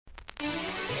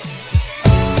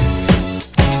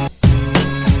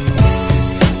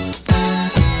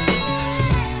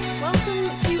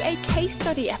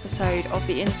episode of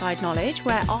The Inside Knowledge,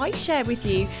 where I share with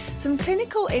you some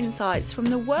clinical insights from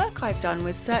the work I've done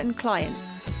with certain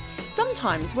clients.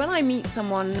 Sometimes when I meet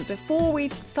someone before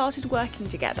we've started working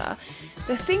together,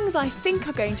 the things I think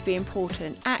are going to be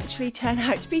important actually turn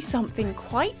out to be something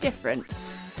quite different.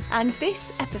 And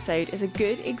this episode is a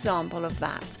good example of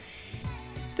that.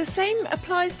 The same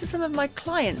applies to some of my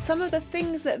clients. Some of the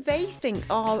things that they think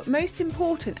are most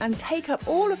important and take up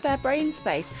all of their brain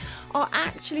space are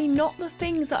actually not the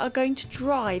things that are going to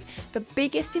drive the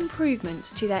biggest improvement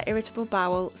to their irritable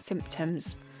bowel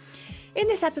symptoms. In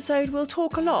this episode, we'll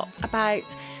talk a lot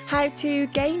about how to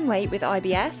gain weight with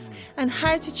IBS and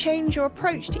how to change your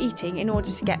approach to eating in order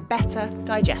to get better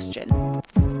digestion.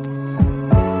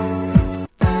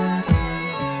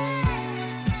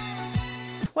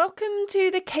 Welcome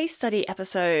to the case study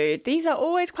episode. These are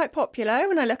always quite popular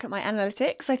when I look at my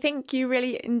analytics. I think you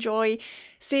really enjoy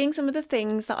seeing some of the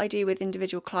things that I do with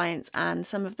individual clients and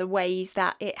some of the ways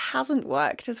that it hasn't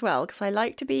worked as well, because I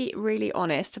like to be really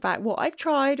honest about what I've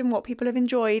tried and what people have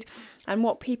enjoyed and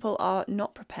what people are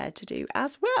not prepared to do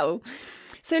as well.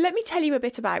 So let me tell you a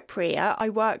bit about Priya. I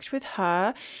worked with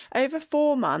her over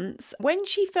 4 months. When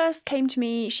she first came to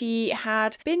me, she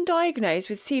had been diagnosed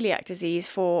with celiac disease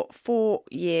for 4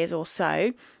 years or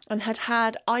so and had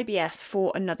had IBS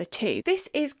for another 2. This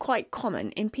is quite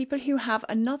common in people who have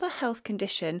another health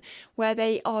condition where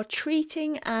they are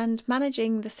treating and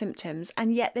managing the symptoms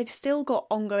and yet they've still got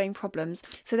ongoing problems.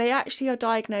 So they actually are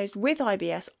diagnosed with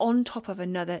IBS on top of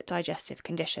another digestive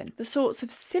condition. The sorts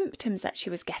of symptoms that she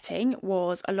was getting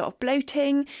was a lot of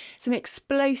bloating, some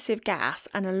explosive gas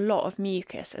and a lot of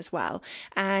mucus as well.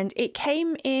 And it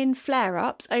came in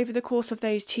flare-ups over the course of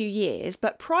those 2 years.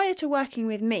 But prior to working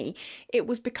with me, it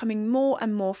was becoming more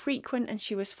and more frequent and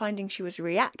she was finding she was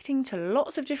reacting to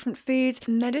lots of different foods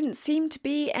and there didn't seem to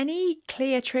be any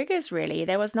clear triggers really.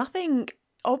 There was nothing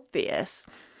obvious.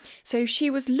 So she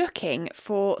was looking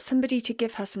for somebody to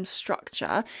give her some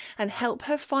structure and help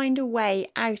her find a way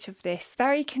out of this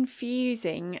very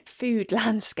confusing food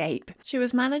landscape. She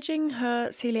was managing her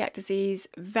celiac disease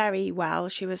very well.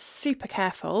 She was super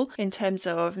careful in terms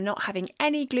of not having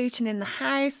any gluten in the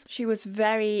house. She was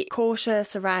very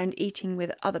cautious around eating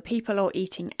with other people or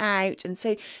eating out. And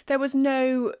so there was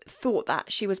no thought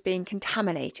that she was being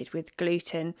contaminated with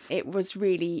gluten. It was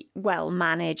really well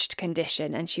managed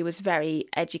condition and she was very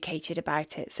educated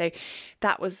about it. So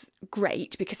that was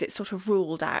great because it sort of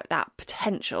ruled out that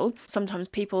potential. Sometimes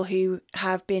people who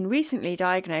have been recently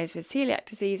diagnosed with celiac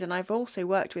disease, and I've also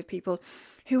worked with people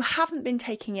who haven't been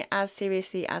taking it as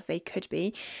seriously as they could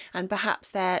be, and perhaps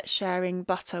they're sharing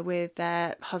butter with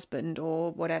their husband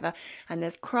or whatever, and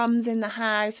there's crumbs in the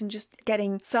house and just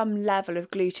getting some level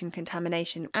of gluten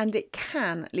contamination, and it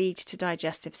can lead to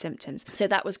digestive symptoms. So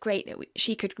that was great that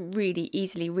she could really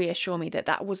easily reassure me that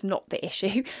that was not the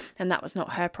issue and that was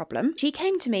not her problem. She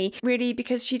came to me really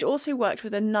because she'd also worked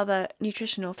with another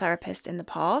nutritional therapist in the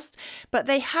past, but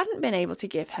they hadn't been able to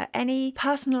give her any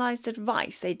personalised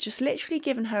advice. They'd just literally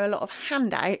given her a lot of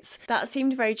handouts that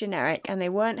seemed very generic and they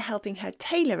weren't helping her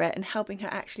tailor it and helping her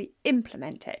actually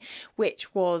implement it,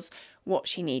 which was what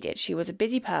she needed. She was a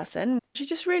busy person. She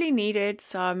just really needed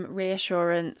some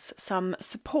reassurance, some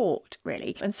support,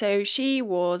 really. And so she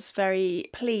was very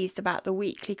pleased about the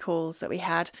weekly calls that we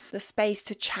had, the space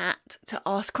to chat, to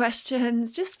ask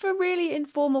questions, just for really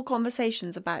informal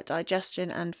conversations about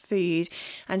digestion and food.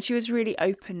 And she was really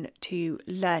open to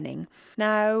learning.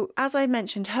 Now, as I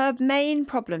mentioned, her main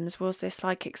problems was this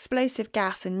like explosive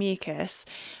gas and mucus.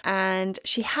 And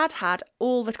she had had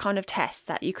all the kind of tests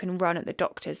that you can run at the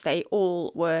doctors. They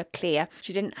all were clear.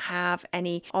 She didn't have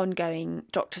any ongoing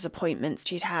doctor's appointments.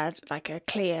 She'd had like a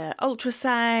clear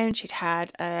ultrasound. She'd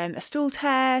had a stool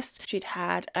test. She'd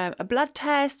had a blood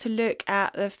test to look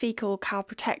at the fecal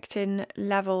calprotectin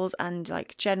levels and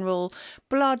like general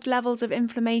blood levels of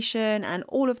inflammation, and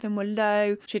all of them were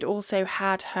low. She'd also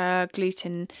had her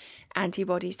gluten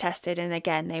antibodies tested, and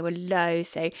again they were low,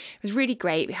 so it was really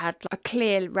great. We had a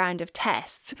clear round of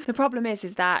tests. The problem is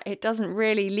that it doesn't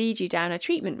really lead you down a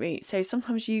treatment route, so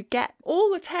sometimes you get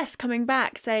all the tests coming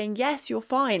back saying yes, you're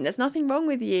fine, there's nothing wrong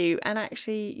with you, and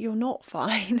actually you're not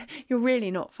fine. You're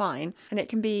really not fine, and it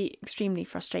can be extremely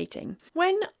frustrating.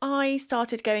 When I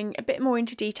started going a bit more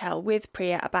into detail with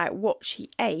Priya about what she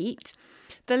ate,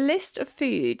 the list of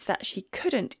foods that she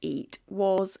couldn't eat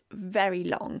was very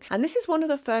long. And this is one of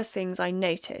the first things I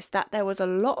noticed, that there was a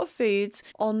lot of foods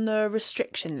on the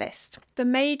restriction list. The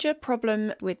major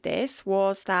problem with this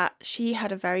was that she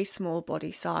had a very small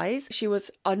body size. She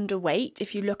was underweight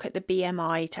if you look at the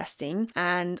BMI testing.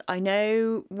 And I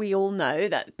know we all know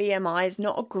that BMI is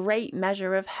not a great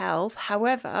measure of health.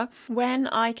 However, when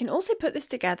I can also put this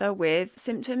together with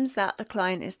symptoms that the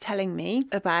client is telling me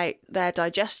about their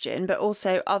digestion, but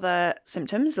also other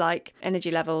symptoms like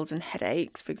energy levels and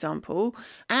headaches, for example,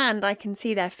 and I can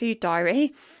see their food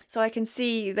diary, so I can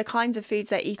see the kinds of foods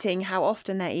they're eating, how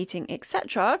often they're eating,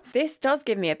 etc. This does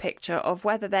give me a picture of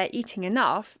whether they're eating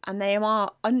enough and they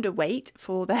are underweight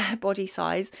for their body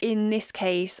size. In this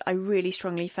case, I really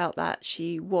strongly felt that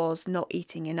she was not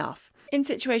eating enough. In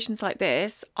situations like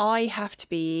this, I have to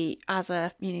be, as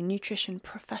a nutrition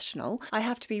professional, I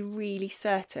have to be really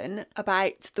certain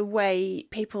about the way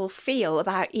people feel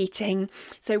about eating.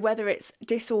 So whether it's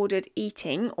disordered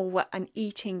eating or an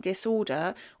eating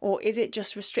disorder, or is it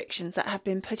just restrictions that have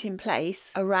been put in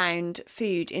place around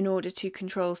food in order to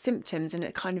control symptoms, and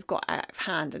it kind of got out of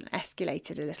hand and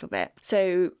escalated a little bit.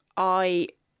 So I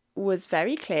was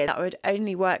very clear that I would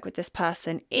only work with this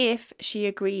person if she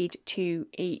agreed to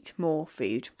eat more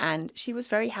food. And she was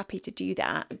very happy to do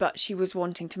that, but she was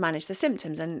wanting to manage the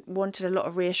symptoms and wanted a lot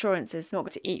of reassurances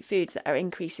not to eat foods that are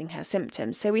increasing her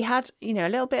symptoms. So we had, a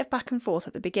little bit of back and forth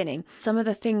at the beginning. Some of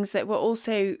the things that were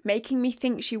also making me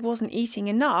think she wasn't eating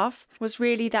enough was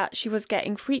really that she was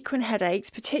getting frequent headaches,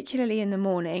 particularly in the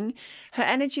morning. Her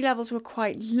energy levels were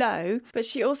quite low, but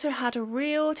she also had a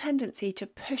real tendency to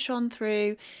push on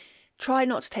through, try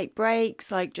not to take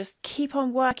breaks, like just keep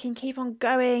on working, keep on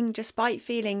going, despite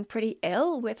feeling pretty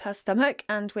ill with her stomach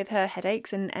and with her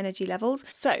headaches and energy levels.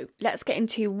 So let's get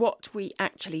into what we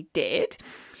actually did.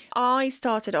 I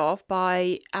started off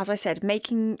by, as I said,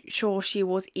 making sure she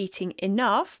was eating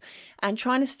enough and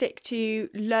trying to stick to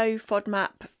low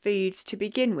FODMAP foods to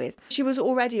begin with. She was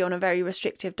already on a very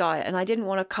restrictive diet and I didn't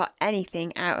want to cut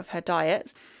anything out of her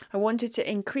diet. I wanted to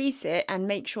increase it and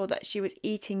make sure that she was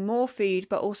eating more food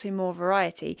but also more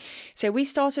variety. So we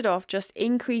started off just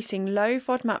increasing low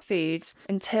FODMAP foods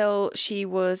until she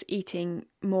was eating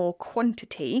more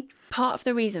quantity. Part of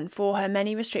the reason for her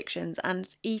many restrictions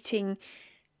and eating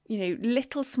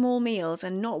little small meals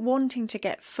and not wanting to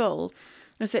get full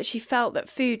was that she felt that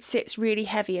food sits really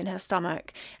heavy in her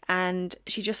stomach, and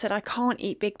she just said, I can't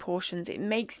eat big portions, it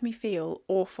makes me feel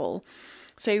awful.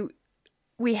 So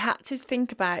we had to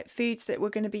think about foods that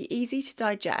were going to be easy to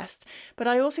digest, but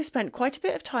I also spent quite a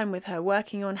bit of time with her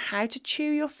working on how to chew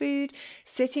your food,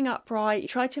 sitting upright,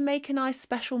 try to make a nice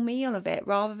special meal of it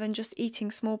rather than just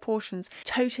eating small portions,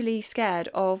 totally scared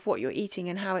of what you're eating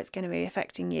and how it's going to be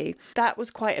affecting you. That was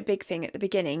quite a big thing at the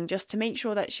beginning, just to make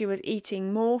sure that she was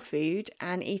eating more food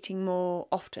and eating more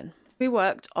often. We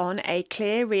worked on a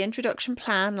clear reintroduction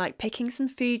plan, like picking some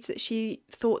foods that she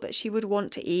thought that she would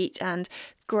want to eat and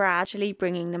gradually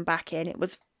bringing them back in. It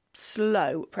was a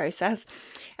slow process.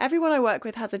 Everyone I work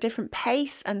with has a different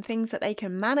pace and things that they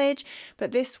can manage,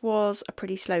 but this was a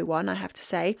pretty slow one, I have to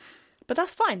say. But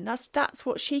that's fine. That's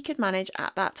what she could manage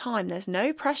at that time. There's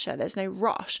no pressure. There's no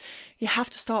rush. You have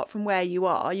to start from where you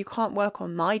are. You can't work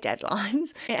on my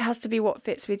deadlines. It has to be what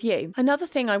fits with you. Another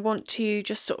thing I want to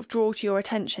just sort of draw to your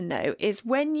attention though is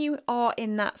when you are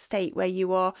in that state where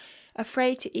you are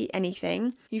afraid to eat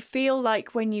anything, you feel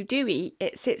like when you do eat,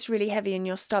 it sits really heavy in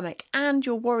your stomach and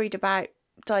you're worried about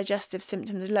digestive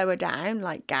symptoms lower down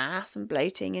like gas and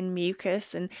bloating and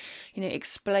mucus and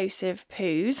explosive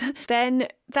poos, then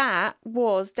that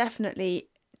was definitely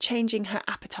changing her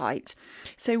appetite.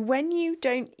 So when you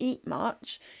don't eat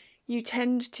much, you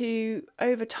tend to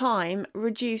over time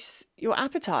reduce your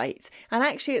appetite, and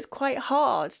actually it's quite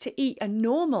hard to eat a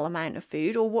normal amount of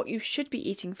food or what you should be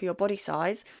eating for your body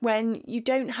size when you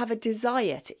don't have a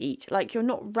desire to eat, like you're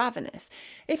not ravenous.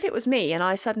 If it was me and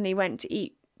I suddenly went to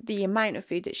eat the amount of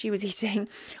food that she was eating,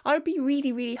 I would be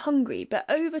really, really hungry. But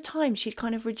over time, she'd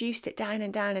kind of reduced it down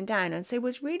and down and down. And so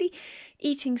was really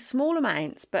eating small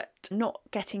amounts, but not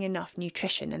getting enough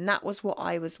nutrition. And that was what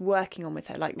I was working on with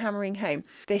her, like hammering home.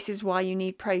 This is why you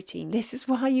need protein. This is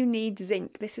why you need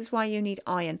zinc. This is why you need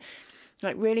iron.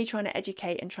 Like really trying to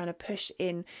educate and trying to push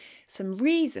in some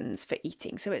reasons for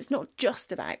eating. So it's not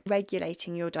just about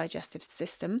regulating your digestive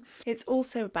system. It's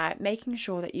also about making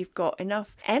sure that you've got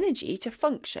enough energy to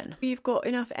function. You've got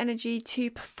enough energy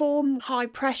to perform high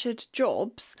pressured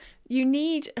jobs you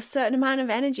need a certain amount of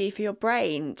energy for your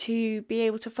brain to be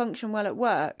able to function well at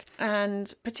work.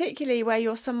 And particularly where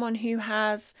you're someone who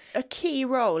has a key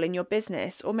role in your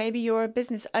business, or maybe you're a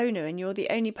business owner and you're the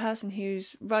only person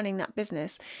who's running that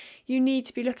business, you need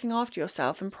to be looking after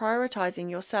yourself and prioritizing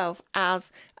yourself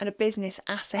as a business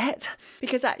asset.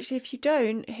 Because actually, if you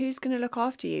don't, who's going to look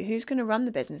after you? Who's going to run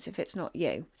the business if it's not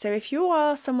you? So if you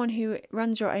are someone who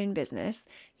runs your own business,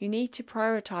 you need to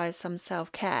prioritize some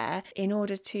self-care in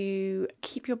order to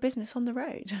keep your business on the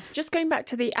road. Just going back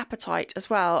to the appetite as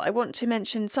well, I want to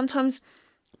mention sometimes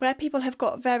where people have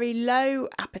got very low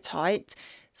appetite,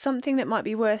 something that might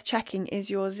be worth checking is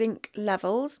your zinc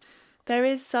levels. There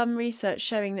is some research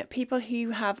showing that people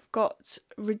who have got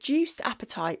reduced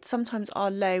appetite sometimes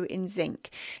are low in zinc.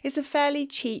 It's a fairly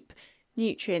cheap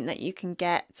nutrient that you can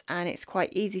get, and it's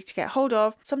quite easy to get hold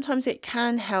of. Sometimes it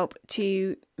can help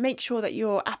to make sure that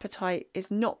your appetite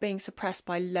is not being suppressed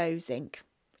by low zinc.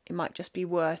 It might just be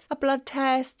worth a blood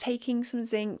test, taking some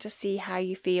zinc to see how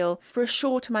you feel for a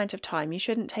short amount of time. You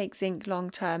shouldn't take zinc long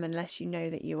term unless you know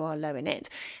that you are low in it.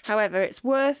 However, it's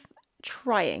worth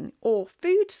trying. All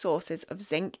food sources of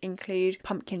zinc include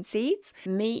pumpkin seeds,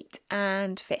 meat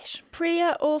and fish.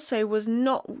 Priya also was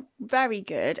not very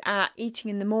good at eating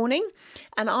in the morning,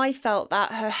 and I felt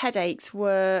that her headaches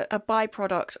were a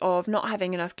byproduct of not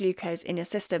having enough glucose in her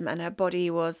system, and her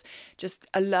body was just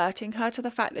alerting her to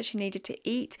the fact that she needed to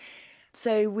eat.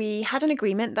 So we had an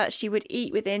agreement that she would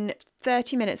eat within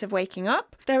 30 minutes of waking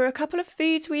up. There were a couple of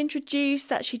foods we introduced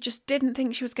that she just didn't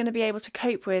think she was going to be able to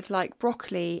cope with, like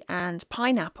broccoli and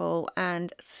pineapple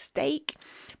and steak.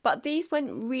 But these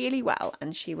went really well,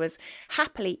 and she was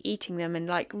happily eating them and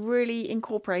like really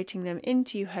incorporating them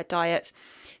into her diet.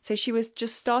 So she was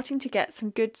just starting to get some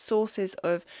good sources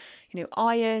of,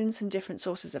 iron, some different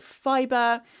sources of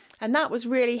fibre, and that was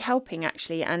really helping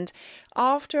actually. And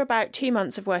after about 2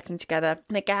 months of working together,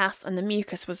 the gas and the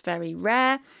mucus was very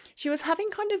rare. She was having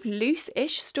kind of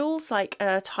loose-ish stools, like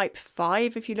a type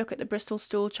 5 if you look at the Bristol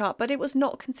stool chart, but it was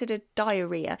not considered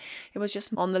diarrhea. It was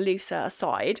just on the looser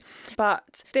side.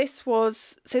 But this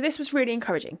was really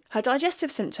encouraging. Her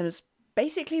digestive symptoms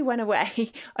basically went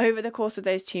away over the course of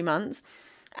those 2 months.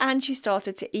 And she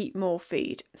started to eat more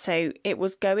food. So it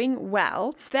was going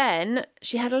well. Then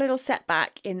she had a little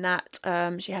setback in that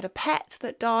she had a pet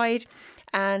that died,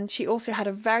 and she also had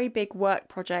a very big work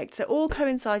project that all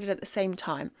coincided at the same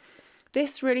time.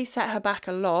 This really set her back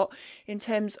a lot in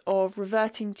terms of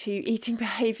reverting to eating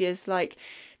behaviours like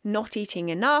not eating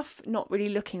enough, not really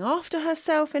looking after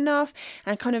herself enough,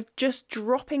 and kind of just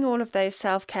dropping all of those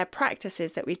self-care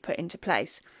practices that we'd put into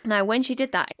place. Now, when she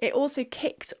did that, it also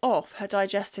kicked off her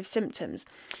digestive symptoms.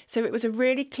 So it was a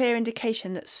really clear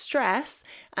indication that stress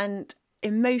and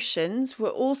emotions were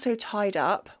also tied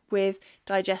up with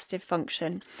digestive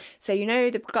function. So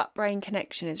the gut-brain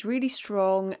connection is really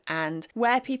strong, and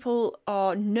where people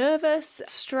are nervous,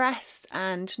 stressed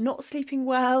and not sleeping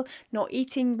well, not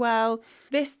eating well,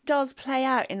 this does play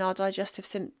out in our digestive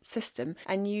system,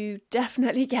 and you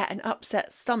definitely get an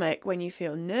upset stomach when you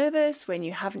feel nervous, when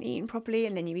you haven't eaten properly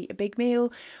and then you eat a big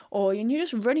meal, or when you're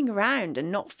just running around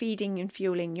and not feeding and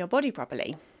fueling your body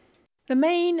properly. The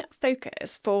main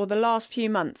focus for the last few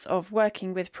months of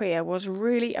working with Priya was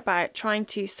really about trying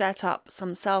to set up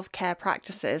some self-care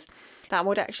practices that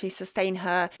would actually sustain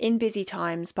her in busy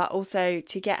times, but also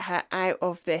to get her out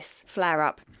of this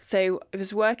flare-up. So it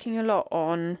was working a lot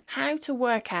on how to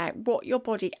work out what your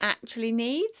body actually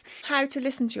needs, how to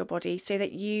listen to your body so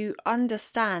that you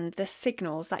understand the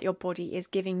signals that your body is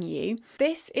giving you.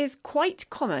 This is quite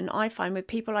common, I find, with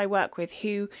people I work with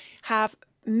who have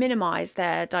minimize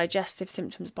their digestive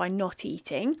symptoms by not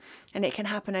eating, and it can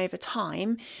happen over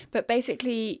time. But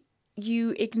basically,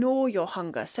 you ignore your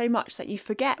hunger so much that you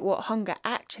forget what hunger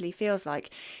actually feels like.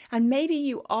 And maybe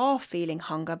you are feeling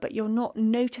hunger, but you're not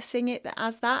noticing it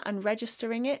as that and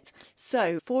registering it.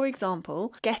 So, for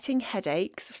example, getting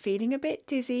headaches, feeling a bit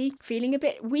dizzy, feeling a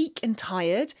bit weak and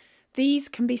tired, these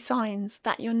can be signs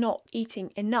that you're not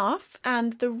eating enough,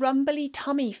 and the rumbly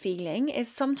tummy feeling is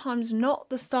sometimes not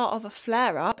the start of a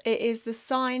flare-up, it is the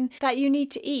sign that you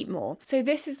need to eat more. So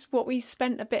this is what we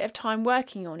spent a bit of time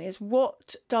working on, is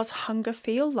what does hunger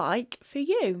feel like for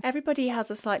you? Everybody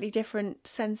has a slightly different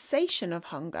sensation of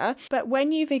hunger, but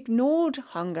when you've ignored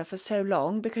hunger for so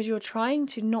long because you're trying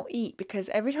to not eat, because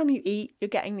every time you eat you're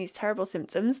getting these terrible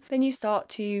symptoms, then you start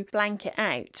to blank it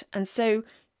out. And so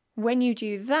when you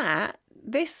do that,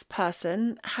 this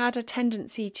person had a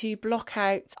tendency to block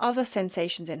out other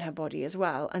sensations in her body as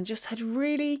well, and just had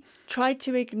really tried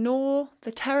to ignore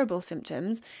the terrible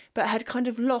symptoms, but had kind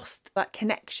of lost that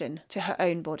connection to her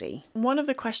own body. One of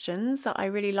the questions that I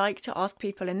really like to ask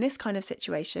people in this kind of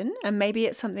situation, and maybe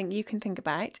it's something you can think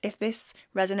about if this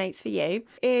resonates for you,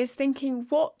 is thinking,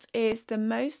 what is the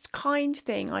most kind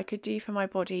thing I could do for my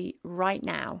body right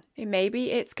now?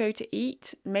 Maybe it's go to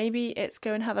eat, maybe it's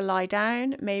go and have a lie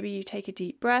down, maybe you take a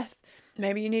deep breath,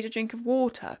 maybe you need a drink of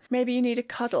water, maybe you need a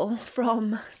cuddle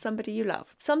from somebody you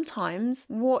love. Sometimes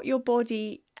what your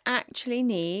body actually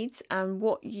needs and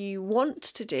what you want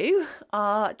to do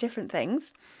are different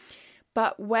things.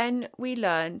 But when we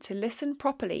learn to listen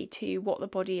properly to what the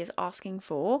body is asking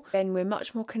for, then we're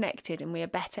much more connected and we are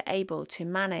better able to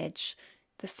manage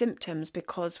the symptoms,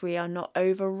 because we are not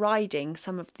overriding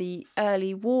some of the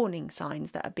early warning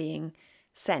signs that are being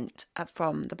sent up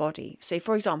from the body. So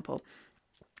for example,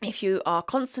 if you are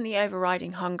constantly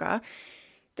overriding hunger,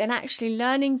 then actually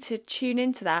learning to tune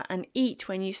into that and eat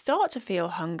when you start to feel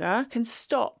hunger can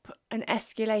stop an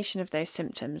escalation of those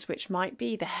symptoms, which might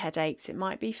be the headaches, it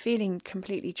might be feeling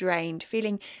completely drained,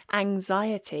 feeling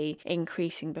anxiety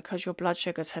increasing because your blood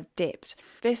sugars have dipped.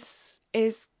 This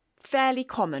is fairly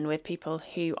common with people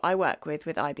who I work with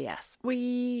IBS.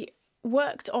 We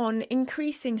worked on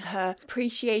increasing her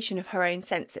appreciation of her own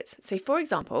senses. So for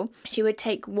example, she would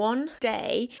take one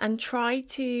day and try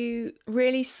to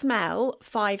really smell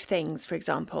 5 things, for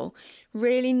example,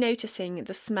 really noticing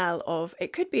the smell of,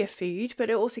 it could be a food, but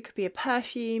it also could be a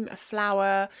perfume, a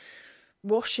flower,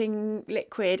 washing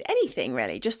liquid, anything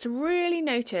really, just to really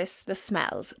notice the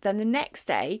smells. Then the next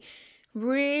day,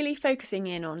 really focusing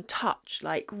in on touch,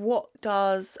 like what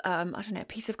does, a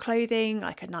piece of clothing,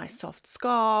 like a nice soft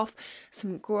scarf,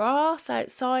 some grass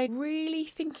outside, really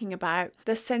thinking about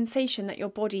the sensation that your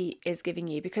body is giving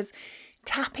you, because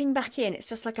tapping back in, it's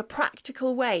just like a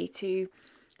practical way to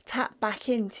tap back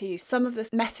into some of the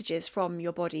messages from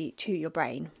your body to your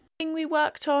brain. Thing we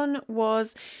worked on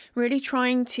was really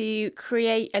trying to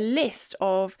create a list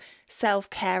of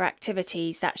self-care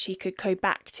activities that she could go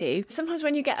back to. Sometimes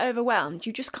when you get overwhelmed,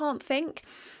 you just can't think.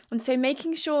 And so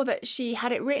making sure that she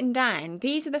had it written down,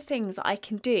 these are the things that I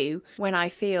can do when I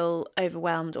feel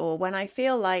overwhelmed or when I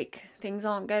feel like things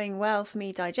aren't going well for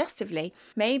me digestively.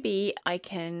 Maybe I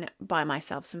can buy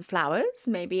myself some flowers.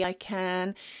 Maybe I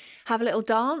can have a little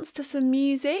dance to some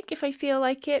music if I feel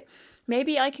like it.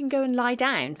 Maybe I can go and lie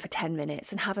down for 10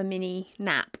 minutes and have a mini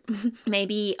nap.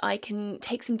 Maybe I can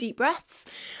take some deep breaths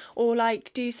or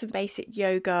like do some basic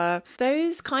yoga.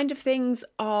 Those kind of things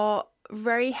are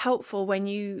very helpful when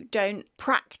you don't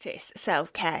practice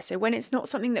self-care. So when it's not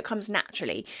something that comes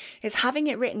naturally, is having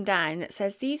it written down that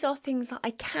says these are things that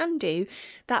I can do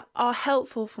that are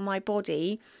helpful for my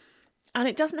body. And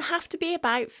it doesn't have to be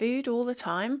about food all the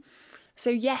time. So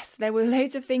yes, there were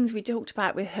loads of things we talked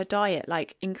about with her diet,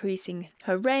 like increasing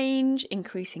her range,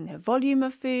 increasing her volume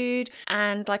of food.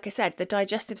 And like I said, the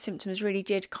digestive symptoms really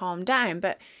did calm down.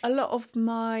 But a lot of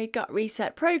my gut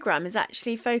reset program is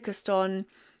actually focused on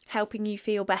helping you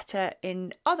feel better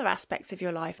in other aspects of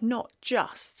your life, not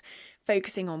just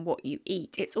focusing on what you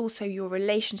eat. It's also your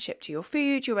relationship to your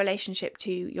food, your relationship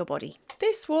to your body.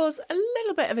 This was a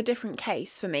little bit of a different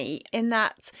case for me in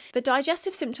that the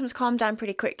digestive symptoms calmed down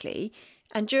pretty quickly.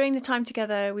 And during the time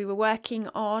together, we were working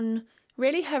on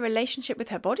really her relationship with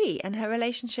her body and her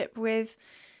relationship with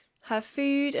her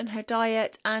food and her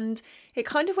diet, and it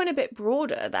kind of went a bit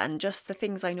broader than just the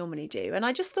things I normally do. And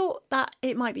I just thought that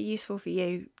it might be useful for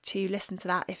you to listen to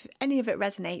that. If any of it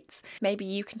resonates, maybe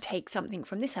you can take something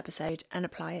from this episode and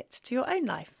apply it to your own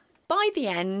life. By the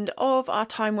end of our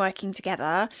time working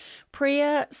together,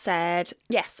 Priya said,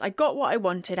 yes, I got what I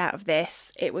wanted out of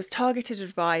this. It was targeted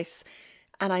advice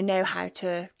and I know how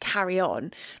to carry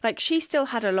on. Like, she still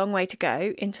had a long way to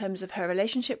go in terms of her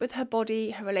relationship with her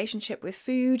body, her relationship with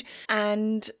food,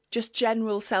 and just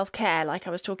general self-care. Like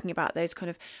I was talking about, those kind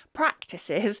of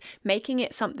practices, making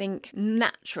it something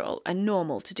natural and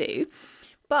normal to do.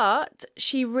 But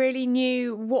she really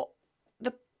knew what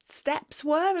the steps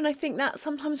were. And I think that's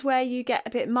sometimes where you get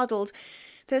a bit muddled.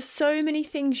 There's so many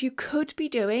things you could be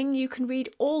doing. You can read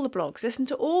all the blogs, listen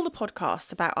to all the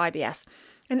podcasts about IBS.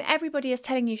 And everybody is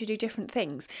telling you to do different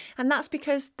things. And that's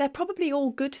because they're probably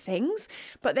all good things,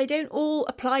 but they don't all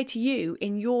apply to you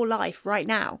in your life right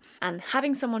now. And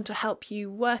having someone to help you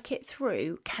work it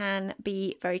through can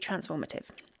be very transformative.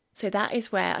 So that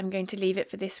is where I'm going to leave it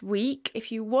for this week.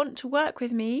 If you want to work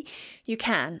with me, you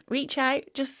can reach out,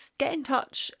 just get in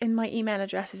touch, and my email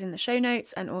address is in the show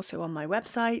notes and also on my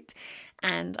website.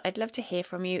 And I'd love to hear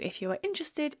from you if you are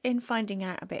interested in finding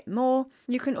out a bit more.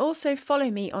 You can also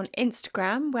follow me on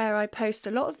Instagram, where I post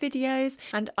a lot of videos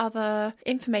and other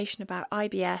information about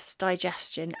IBS,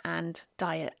 digestion and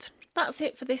diet. That's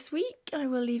it for this week. I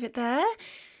will leave it there.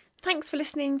 Thanks for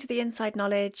listening to The Inside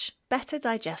Knowledge. Better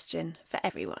digestion for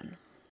everyone.